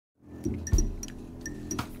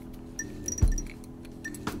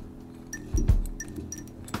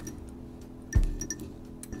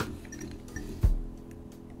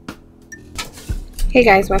Hey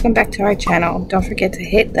guys, welcome back to our channel. Don't forget to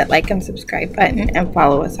hit that like and subscribe button and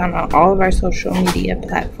follow us on all of our social media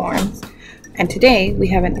platforms. And today we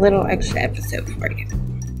have a little extra episode for you.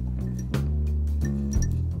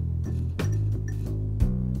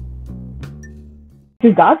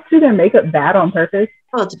 Do gods do their makeup bad on purpose?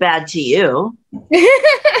 Well, it's bad to you.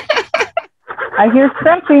 I hear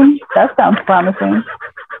scratching. That sounds promising.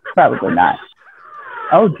 Probably not.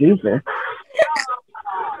 Oh, Jesus.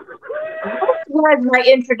 That was my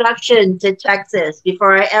introduction to Texas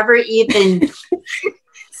before I ever even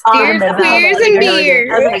Steers, queers, and beers.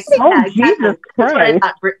 I was like, Oh, Jesus That's what I Christ.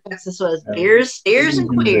 thought Texas was. Beers, steers, and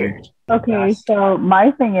queers. Okay, so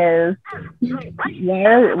my thing is,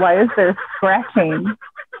 why is there scratching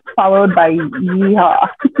followed by yeehaw?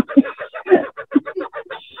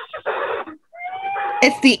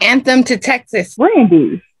 It's the anthem to Texas.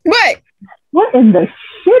 Randy, What in the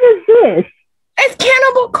shit is this? It's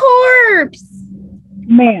Cannibal Corpse.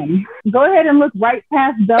 Man, go ahead and look right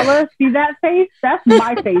past Bella. See that face? That's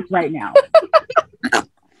my face right now.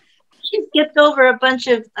 She skipped over a bunch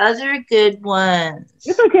of other good ones.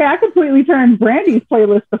 It's okay. I completely turned Brandy's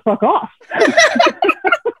playlist the fuck off.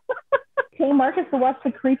 Hey, Marcus to watch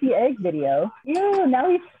the creepy egg video. Ew, now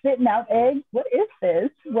he's spitting out eggs. What is this?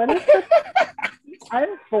 What is this?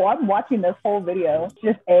 I'm watching this whole video.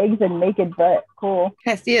 Just eggs and naked butt. Cool.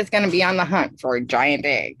 Hestia is going to be on the hunt for a giant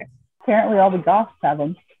egg. Apparently all the goths have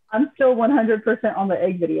them. I'm still 100% on the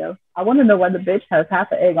egg video. I want to know why the bitch has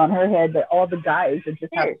half an egg on her head, but all the guys that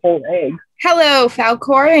just have full eggs. Hello,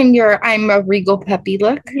 Falcor, and your I'm a regal puppy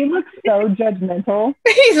look. He looks so judgmental.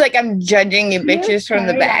 He's like, I'm judging you bitches from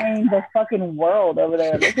the back. The fucking world over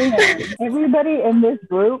there. Everybody in this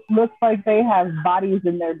group looks like they have bodies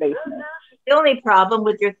in their basement. The only problem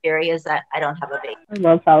with your theory is that I don't have a baby. I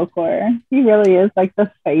love Falcor. He really is like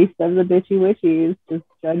the face of the Bitchy Witchies, just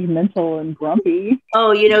judgmental and grumpy.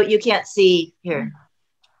 Oh, you can't see here.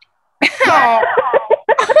 Oh.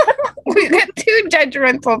 We got two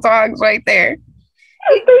judgmental dogs right there.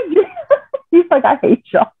 He's like, I hate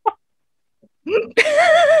y'all. He's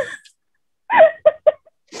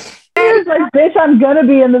like, bitch, I'm gonna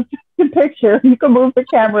be in the picture. You can move the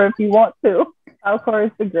camera if you want to. Falcor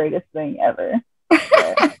is the greatest thing ever.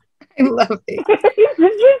 I love it. Did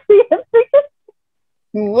you see him?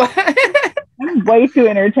 What? I'm way too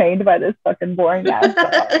entertained by this fucking boring ass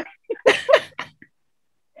dog.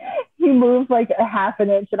 He moves like a half an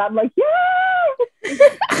inch, and I'm like,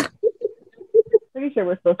 yeah. Pretty sure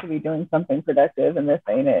we're supposed to be doing something productive, and this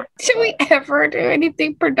ain't it. Should we ever do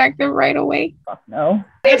anything productive right away? Fuck no.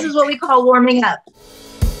 This is what we call warming up.